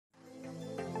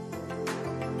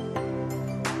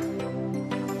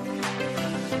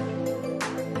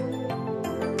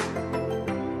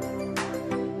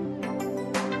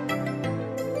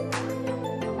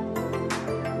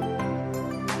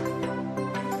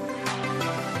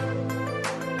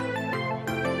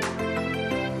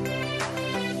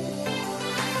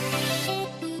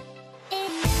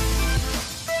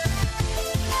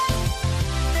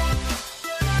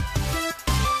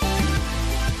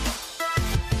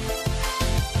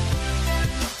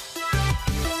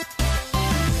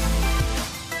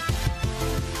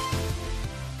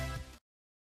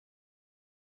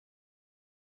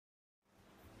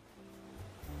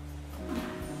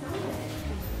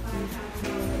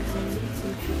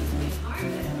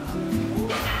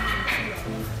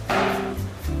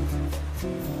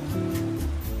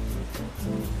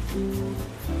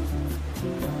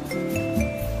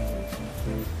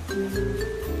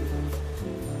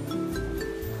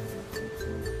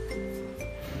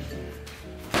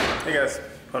Hey guys,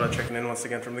 Pona checking in once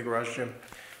again from the garage gym.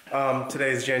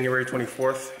 Today is January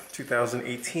 24th,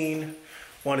 2018.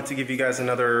 Wanted to give you guys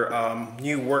another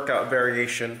new workout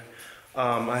variation.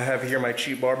 I have here my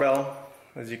cheap barbell.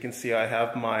 As you can see, I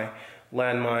have my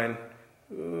landmine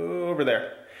over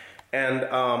there. And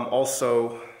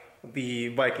also the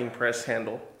Viking press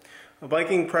handle. A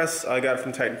Viking press I got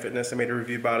from Titan Fitness. I made a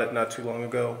review about it not too long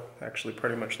ago, actually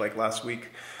pretty much like last week.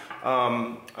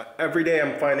 Every day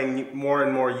I'm finding more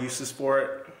and more uses for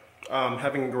it.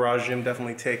 Having a garage gym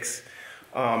definitely takes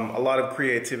a lot of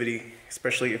creativity,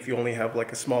 especially if you only have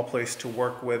like a small place to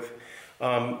work with.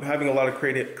 Having a lot of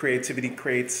creativity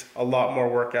creates a lot more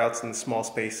workouts in a small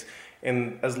space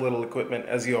in as little equipment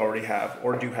as you already have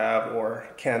or do have or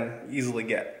can easily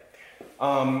get.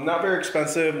 Not very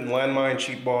expensive, landmine,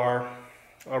 cheap bar,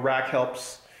 a rack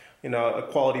helps, you know, a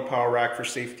quality power rack for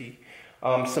safety.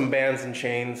 Some bands and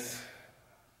chains.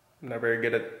 I'm not very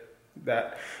good at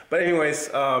that. But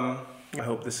anyways, I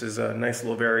hope this is a nice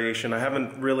little variation. I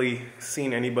haven't really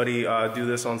seen anybody do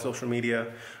this on social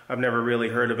media. I've never really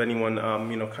heard of anyone,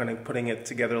 you know, kind of putting it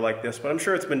together like this. But I'm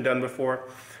sure it's been done before.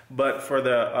 But for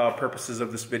the purposes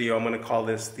of this video, I'm going to call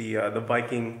this the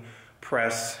Viking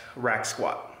press rack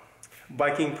squat.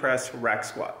 Viking press rack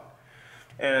squat.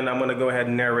 And I'm going to go ahead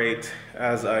and narrate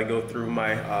as I go through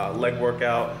my leg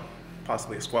workout,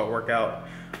 possibly a squat workout.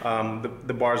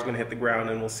 The bar is going to hit the ground,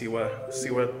 and we'll see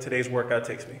where today's workout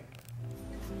takes me.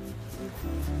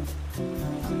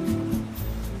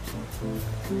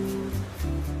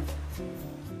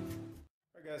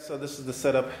 Alright guys, so this is the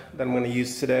setup that I'm going to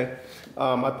use today.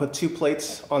 I put 2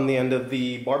 plates on the end of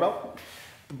the barbell.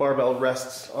 The barbell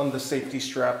rests on the safety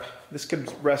strap. This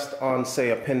could rest on,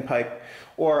 say, a pin pipe,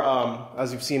 or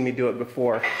as you've seen me do it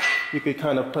before, you could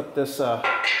kind of put this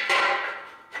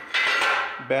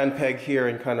band peg here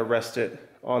and kind of rest it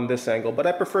on this angle. But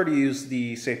I prefer to use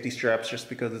the safety straps just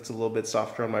because it's a little bit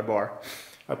softer on my bar.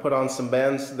 I put on some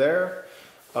bands there.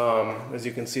 As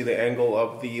you can see, the angle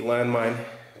of the landmine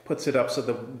puts it up so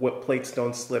the plates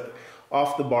don't slip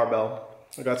off the barbell.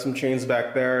 I got some chains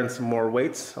back there and some more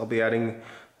weights. I'll be adding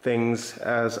things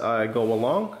as I go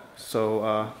along.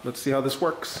 So let's see how this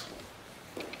works.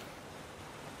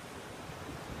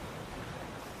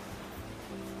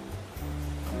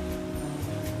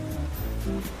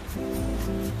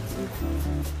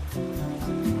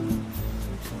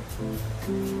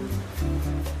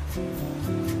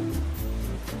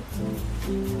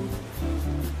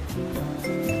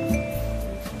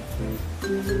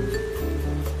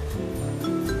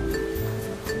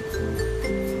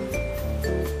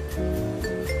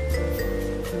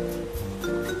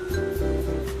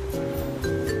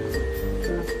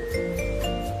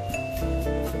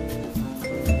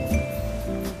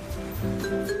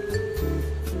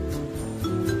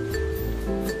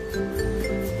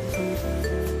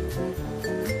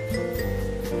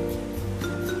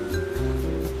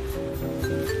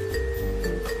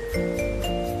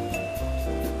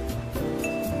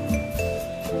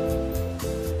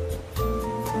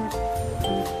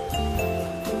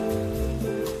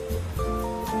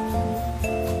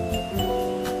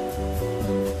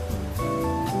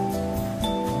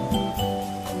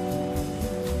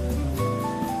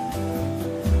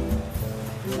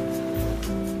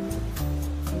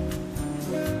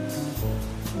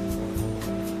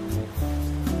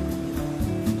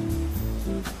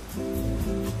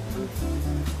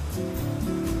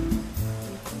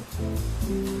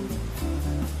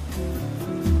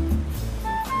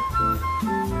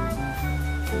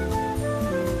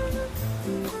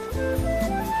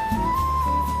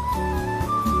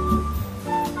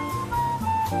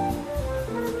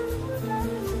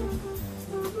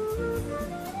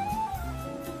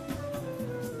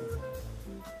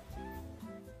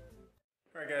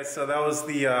 So that was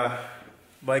the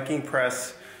Viking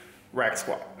press rack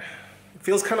squat. It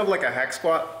feels kind of like a hack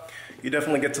squat. You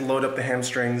definitely get to load up the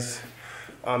hamstrings.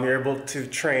 You're able to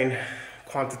train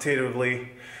quantitatively,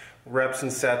 reps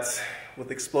and sets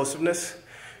with explosiveness,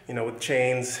 you know, with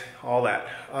chains, all that.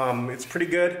 It's pretty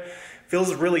good.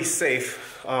 Feels really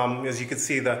safe. As you can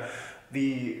see, the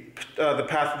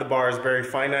path of the bar is very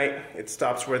finite. It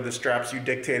stops where the straps you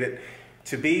dictate it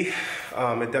to be.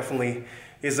 It definitely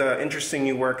is an interesting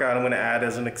new workout I'm going to add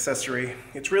as an accessory.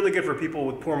 It's really good for people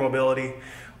with poor mobility,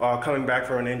 coming back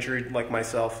from an injury like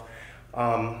myself.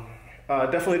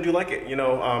 Definitely do like it. You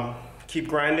know, keep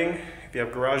grinding. If you have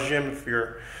a garage gym, if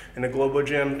you're in a global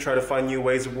gym, try to find new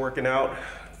ways of working out,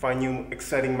 find new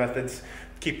exciting methods,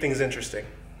 keep things interesting.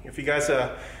 If you guys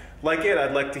like it,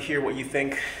 I'd like to hear what you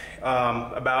think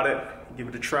about it. Give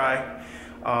it a try,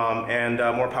 and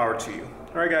more power to you.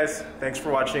 All right, guys, thanks for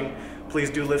watching. Please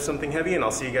do lift something heavy, and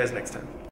I'll see you guys next time.